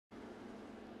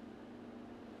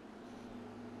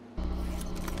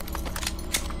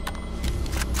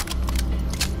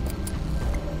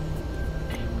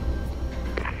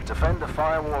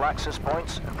firewall access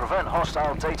points and prevent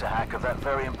hostile data hack of that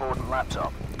very important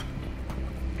laptop.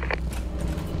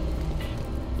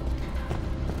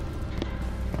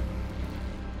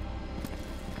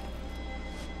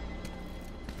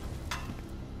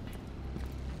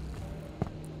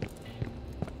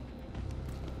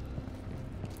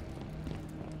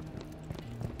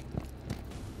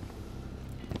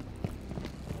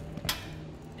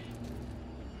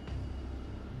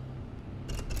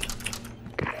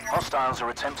 Hostiles are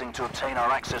attempting to obtain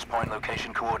our access point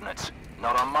location coordinates.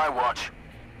 Not on my watch.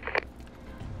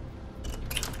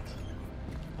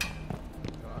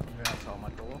 They're outside my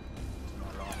door. It's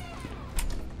not wrong.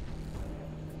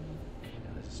 Yeah,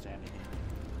 they're just standing here.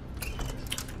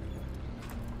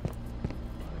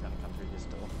 They're gonna come through this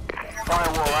door.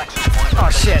 Firewall access point. Oh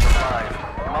shit!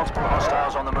 Multiple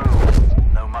hostiles on the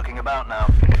move. No mucking about now.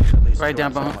 Right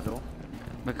down behind my door.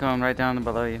 We're going right down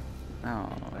below you. Oh.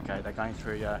 Okay, they're going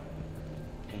through,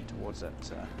 in towards that,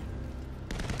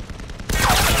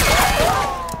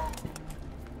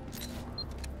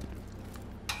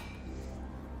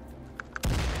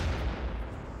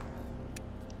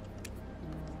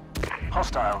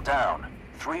 Hostile down.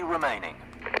 3 remaining.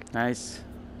 Nice.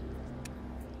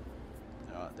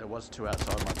 there was 2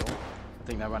 outside my door. I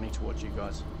think they're running towards you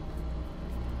guys.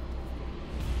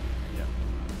 Yeah.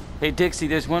 Hey Dixie,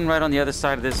 there's one right on the other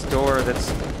side of this door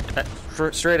that's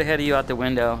straight ahead of you out the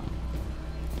window.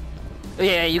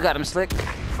 Yeah, you got him, Slick.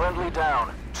 Friendly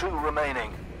down. 2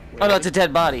 remaining. Oh no, it's a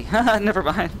dead body. Never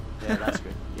mind. Yeah, that's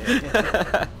good.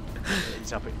 Yeah.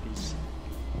 He's up. He's.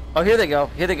 Oh, here they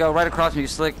go. Here they go. Right across from you,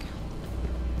 Slick.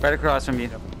 Right across from you.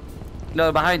 Yep.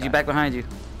 No, behind you. Back behind you.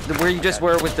 Where you just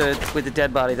were with the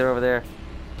dead body. They're over there.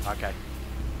 Okay.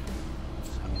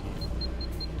 Just hang in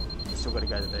here. Still got to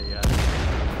go to the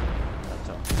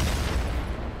laptop.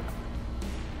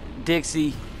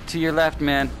 Dixie, to your left,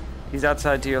 man. He's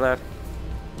outside to your left.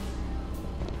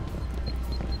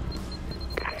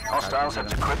 Hostiles have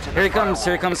decrypted. Here he comes.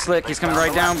 Here he comes, Slick. He's coming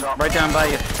right down by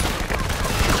you.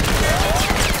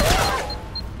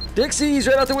 Dixie, he's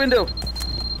right out the window.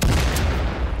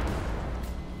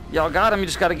 Y'all got him. You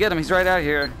just got to get him. He's right out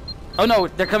here. Oh no,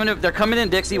 they're coming in. They're coming in,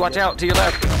 Dixie. Watch out to your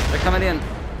left. They're coming in.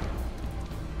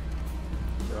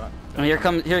 And here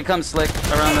he comes, Slick,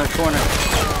 around the corner.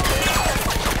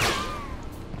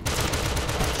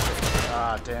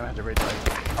 Ah, damn! I had to reload.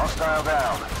 Hostile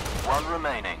down. 1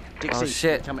 remaining. Dixie, Oh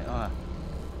shit! coming. I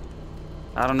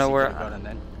don't know where. Got him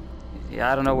then. Yeah,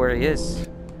 I don't know where he is.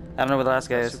 I don't know where the last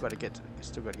guy is. Still got to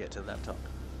get to the laptop.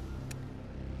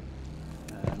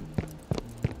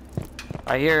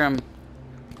 I hear him.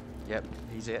 Yep,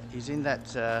 he's in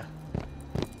that.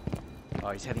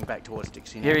 Oh, he's heading back towards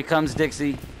Dixie now. Here he comes,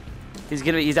 Dixie.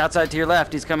 He's outside to your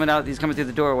left. He's coming out. He's coming through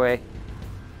the doorway.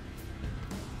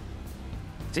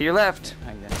 To your left.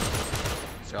 Hang there.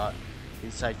 It's alright.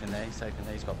 He's safe in there. He's safe in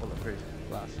there. He's got bulletproof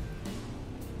glass.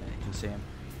 Yeah, you can see him.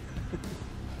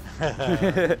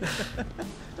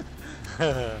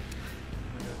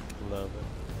 Love it.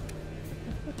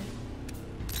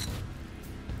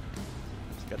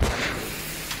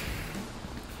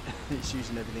 He's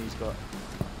using everything he's got.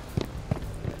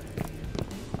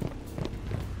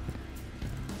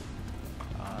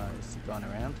 Is he going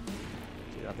around to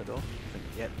the other door?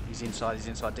 Yep, he's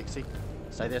inside Dixie.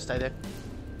 Stay there.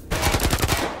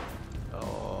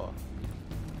 Oh.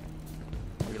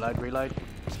 Reload.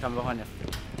 He's coming behind you.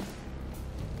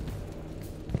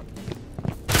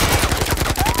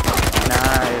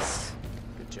 Nice.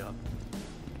 Good job.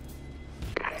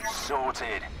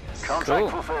 Sorted. Contract Cool.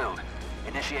 fulfilled.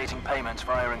 Initiating payments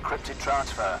via encrypted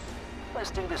transfer.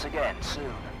 Let's do this again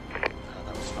soon.